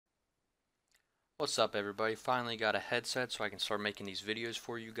What's up, everybody? Finally got a headset so I can start making these videos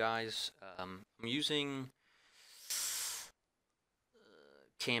for you guys. I'm using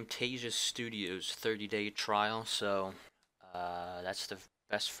Camtasia Studio's 30-day trial, so that's the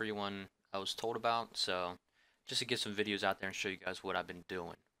best free one I was told about. So just to get some videos out there and show you guys what I've been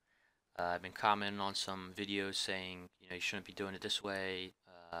doing. I've been commenting on some videos saying, you shouldn't be doing it this way.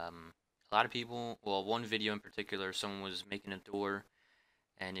 A lot of people, well, one video in particular, someone was making a door,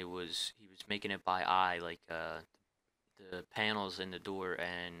 and he was making it by eye, like the panels in the door,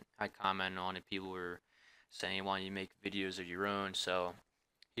 and I commented on it. People were saying, why don't you make videos of your own? So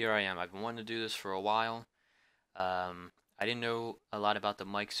here I am. I've been wanting to do this for a while. I didn't know a lot about the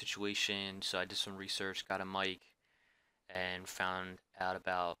mic situation, so I did some research, got a mic, and found out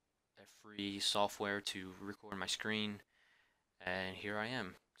about a free software to record my screen, and here I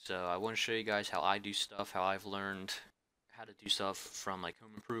am. So I want to show you guys how I do stuff, how I've learned how to do stuff from like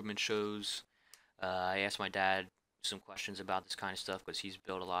home improvement shows. I asked my dad some questions about this kind of stuff because he's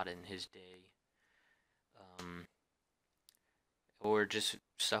built a lot in his day, um, or just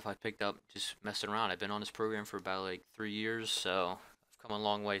stuff I picked up just messing around. I've been on this program for about like 3 years, so I've come a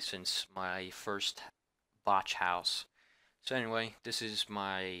long way since my first botch house. So anyway, this is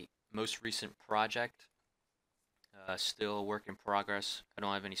my most recent project. Still a work in progress. I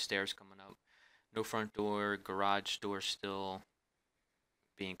don't have any stairs coming up. No front door, garage door still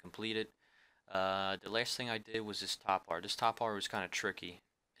being completed. The last thing I did was this top bar. This top bar was kind of tricky,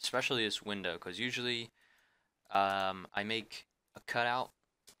 especially this window, because usually I make a cutout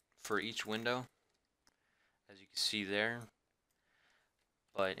for each window, as you can see there.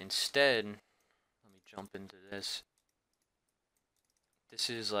 But instead, let me jump into this. This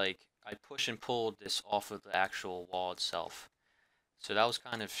is like, I push and pulled this off of the actual wall itself. So that was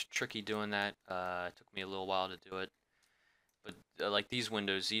kind of tricky doing that. It took me a little while to do it. But like these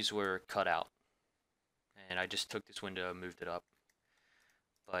windows, these were cut out. And I just took this window and moved it up.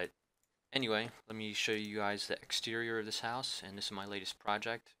 But anyway, let me show you guys the exterior of this house, and this is my latest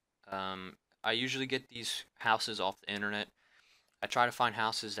project. I usually get these houses off the internet. I try to find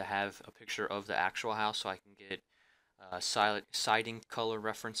houses that have a picture of the actual house so I can get siding color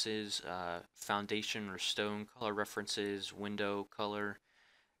references, foundation or stone color references, window color,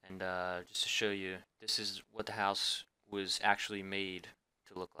 and just to show you, this is what the house was actually made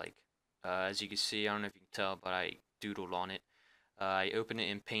to look like. As you can see, I don't know if you can tell, but I doodled on it. I open it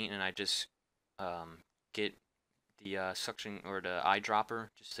in paint and I just get the suction or the eyedropper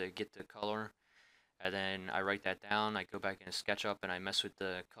just to get the color, and then I write that down. I go back into SketchUp and I mess with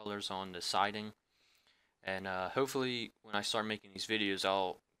the colors on the siding, and hopefully when I start making these videos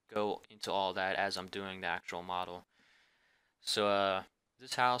I'll go into all that as I'm doing the actual model. So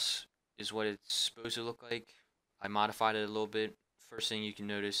this house is what it's supposed to look like. I modified it a little bit. First thing you can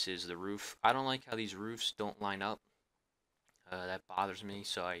notice is the roof. I don't like how these roofs don't line up. That bothers me,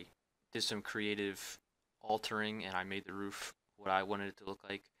 so I did some creative altering and I made the roof what I wanted it to look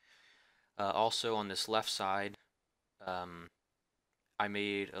like. Also on this left side, um, I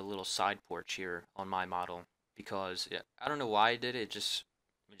made a little side porch here on my model because yeah, I don't know why I did it. It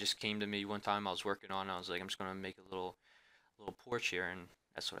just came to me one time I was working on it. I was like, I'm just gonna make a little porch here, and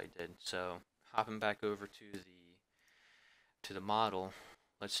that's what I did. So hopping back over to the model,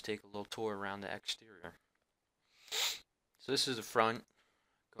 let's take a little tour around the exterior. So this is the front,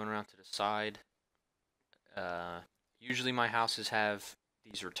 going around to the side. Uh, Usually my houses have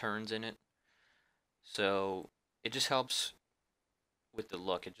these returns in it, so it just helps with the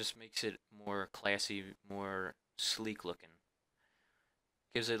look. It just makes it more classy, more sleek looking.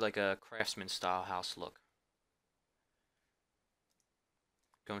 Gives it like a craftsman style house look.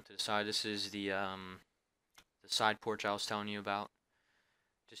 Going to the side, this is the side porch I was telling you about.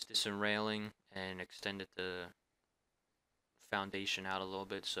 Just did some railing and extended the foundation out a little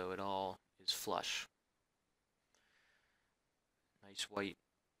bit so it all is flush. Nice white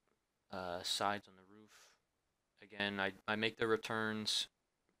sides on the roof. Again, I make the returns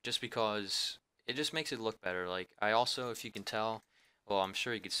just because it just makes it look better. Like I also, if you can tell, well, I'm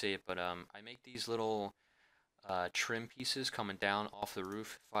sure you could see it, but I make these little trim pieces coming down off the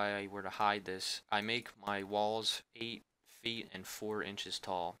roof. If I were to hide this, I make my walls 8 feet and 4 inches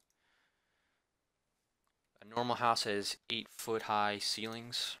tall. A normal house has 8-foot high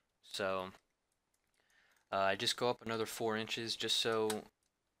ceilings, so I just go up another 4 inches just so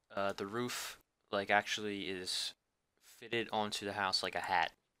the roof like actually is fitted onto the house like a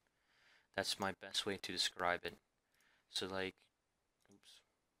hat. That's my best way to describe it. So like, oops,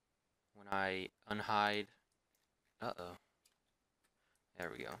 when I unhide, uh-oh,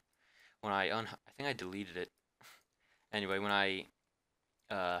 there we go. When I think I deleted it. Anyway, when I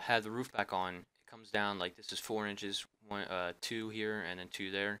had the roof back on, it comes down like this is 4 inches, one, two here, and then two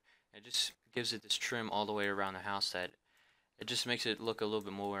there. It just gives it this trim all the way around the house that it just makes it look a little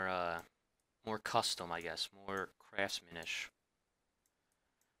bit more, more custom, I guess, more craftsmanish.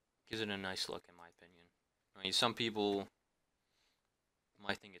 Gives it a nice look, in my opinion. I mean, some people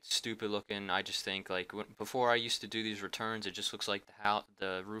might think it's stupid looking. I just think like before I used to do these returns, it just looks like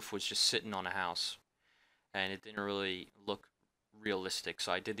the roof was just sitting on a house, and it didn't really look realistic.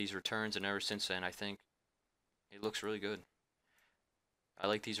 So I did these returns, and ever since then, I think it looks really good. I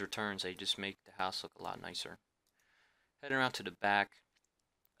like these returns. They just make the house look a lot nicer. Heading around to the back,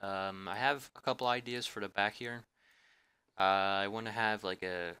 I have a couple ideas for the back here. I want to have like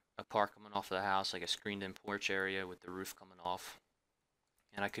a part coming off of the house, like a screened-in porch area with the roof coming off.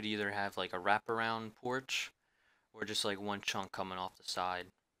 And I could either have like a wraparound porch or just like one chunk coming off the side.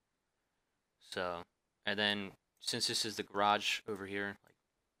 So, and then since this is the garage over here, like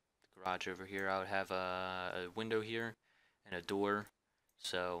the garage over here, I would have a window here and a door.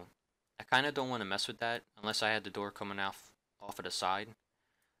 So I kind of don't want to mess with that unless I had the door coming off of the side,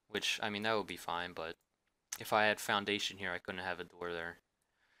 which I mean that would be fine, but if I had foundation here, I couldn't have a door there.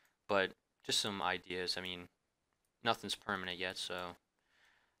 But just some ideas. I mean, nothing's permanent yet, so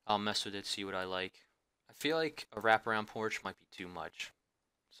I'll mess with it, see what I like. I feel like a wraparound porch might be too much,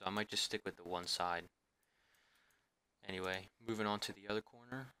 so I might just stick with the one side. Anyway, moving on to the other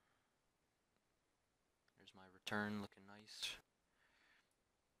corner. There's my return, looking nice.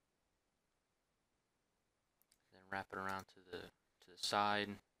 Then wrap it around to the side.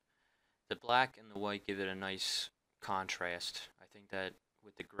 The black and the white give it a nice contrast. I think that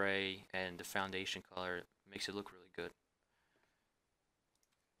with the gray and the foundation color, it makes it look really good.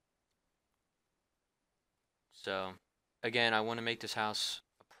 So, again, I want to make this house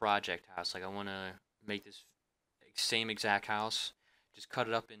a project house. Like, I want to make this same exact house, just cut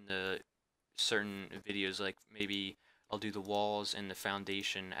it up into certain videos. Like, maybe I'll do the walls and the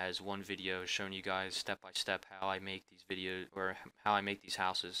foundation as one video showing you guys step by step how I make these videos, or how I make these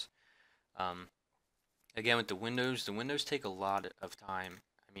houses. Again, with the windows take a lot of time.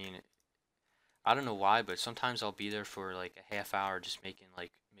 I mean, I don't know why, but sometimes I'll be there for like a half hour just making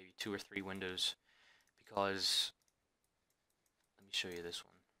like maybe 2 or 3 windows. Because, let me show you this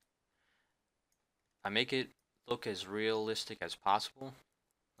one. I make it look as realistic as possible.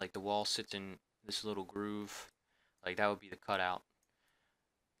 Like the wall sits in this little groove. Like that would be the cutout.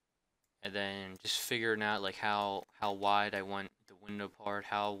 And then just figuring out like how wide I want the window part,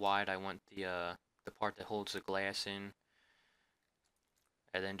 how wide I want the part that holds the glass in.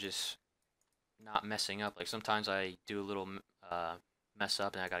 And then just not messing up. Like sometimes I do a little mess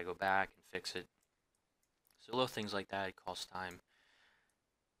up and I gotta go back and fix it. So little things like that, it costs time.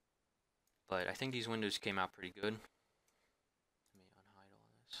 But I think these windows came out pretty good. Let me unhide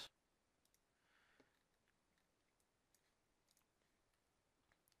all this.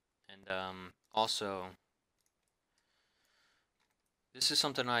 And also, this is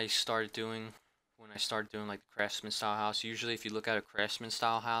something I started doing when I started doing like the craftsman style house. Usually if you look at a craftsman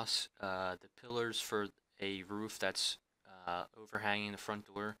style house, the pillars for a roof that's overhanging the front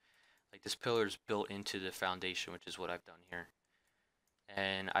door, like this pillar is built into the foundation, which is what I've done here.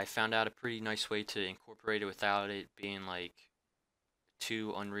 And I found out a pretty nice way to incorporate it without it being like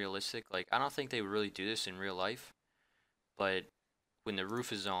too unrealistic. Like I don't think they would really do this in real life, but when the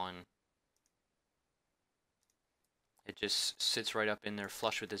roof is on, it just sits right up in there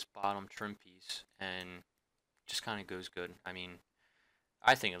flush with this bottom trim piece and just kind of goes good. I mean,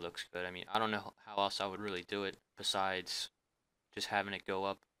 I think it looks good. I mean, I don't know how else I would really do it besides just having it go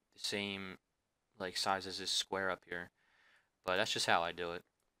up the same like size as this square up here, but that's just how I do it.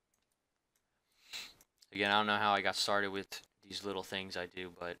 Again, I don't know how I got started with these little things I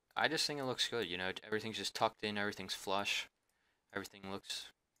do, but I just think it looks good, you know. Everything's just tucked in, everything's flush, everything looks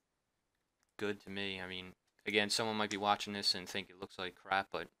good to me. I mean, again, someone might be watching this and think it looks like crap,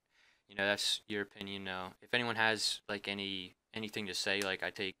 but you know, that's your opinion. If anyone has like anything to say, like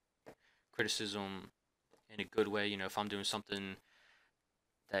I take criticism in a good way, you know, if I'm doing something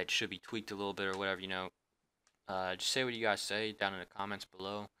that should be tweaked a little bit or whatever, you know, just say what you guys say down in the comments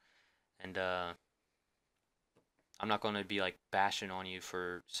below. And I'm not going to be like bashing on you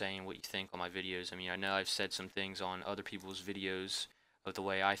for saying what you think on my videos. I mean, I know I've said some things on other people's videos of the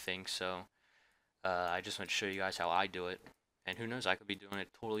way I think, so I just want to show you guys how I do it. And who knows, I could be doing it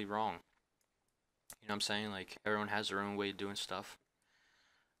totally wrong. You know what I'm saying? Like, everyone has their own way of doing stuff.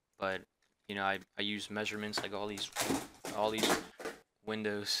 But, you know, I use measurements, like all these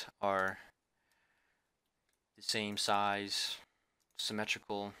windows are the same size,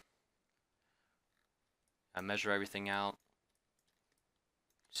 symmetrical. I measure everything out.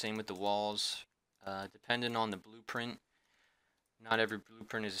 Same with the walls. Depending on the blueprint, not every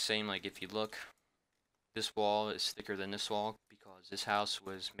blueprint is the same. Like if you look, this wall is thicker than this wall because this house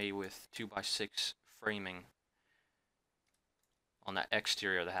was made with 2x6 framing on the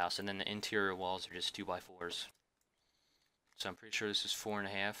exterior of the house, and then the interior walls are just 2x4s. So I'm pretty sure this is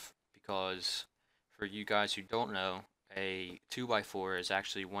 4.5 because for you guys who don't know, a 2x4 is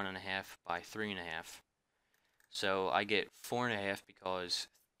actually 1.5 by 3.5. So I get 4.5 because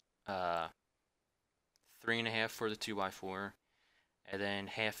 3.5 for the 2x4, and then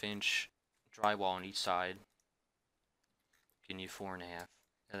 1/2 inch drywall on each side, giving you 4.5.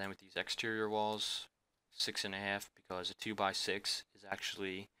 And then with these exterior walls, 6.5 because a 2x6 is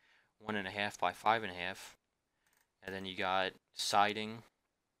actually 1.5 by 5.5. And then you got siding.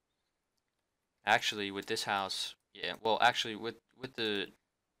 Actually, with this house, yeah, well, actually, with the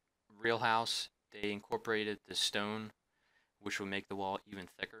real house, they incorporated the stone, which would make the wall even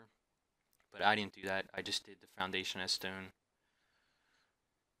thicker. But I didn't do that. I just did the foundation as stone.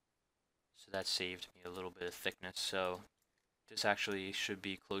 So that saved me a little bit of thickness. So this actually should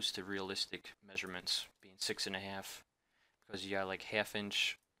be close to realistic measurements, being 6.5, because you got like 1/2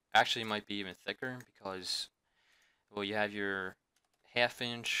 inch. Actually, it might be even thicker because, well, you have your 1/2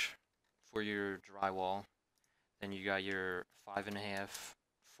 inch for your drywall, then you got your 5.5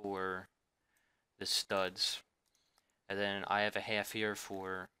 for the studs, and then I have a half here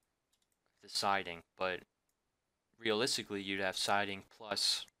for the siding. But realistically, you'd have siding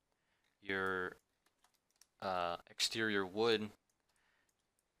plus your exterior wood,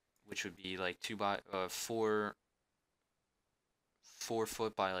 which would be like 4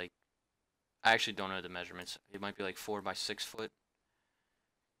 foot by, like, I actually don't know the measurements. It might be like 4 by 6 foot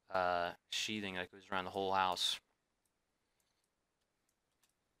sheathing that goes around the whole house.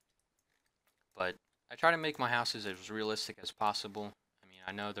 But I try to make my houses as realistic as possible. I mean,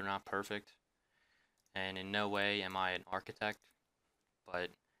 I know they're not perfect, and in no way am I an architect,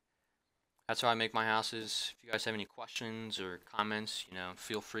 but that's how I make my houses. If you guys have any questions or comments,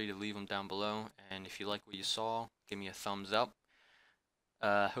 feel free to leave them down below. And if you like what you saw, give me a thumbs up.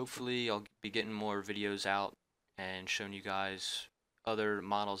 Hopefully I'll be getting more videos out and showing you guys other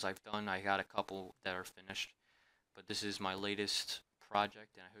models I've done. I got a couple that are finished, but this is my latest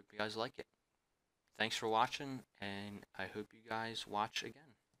project, and I hope you guys like it. Thanks for watching, and I hope you guys watch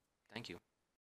again. Thank you.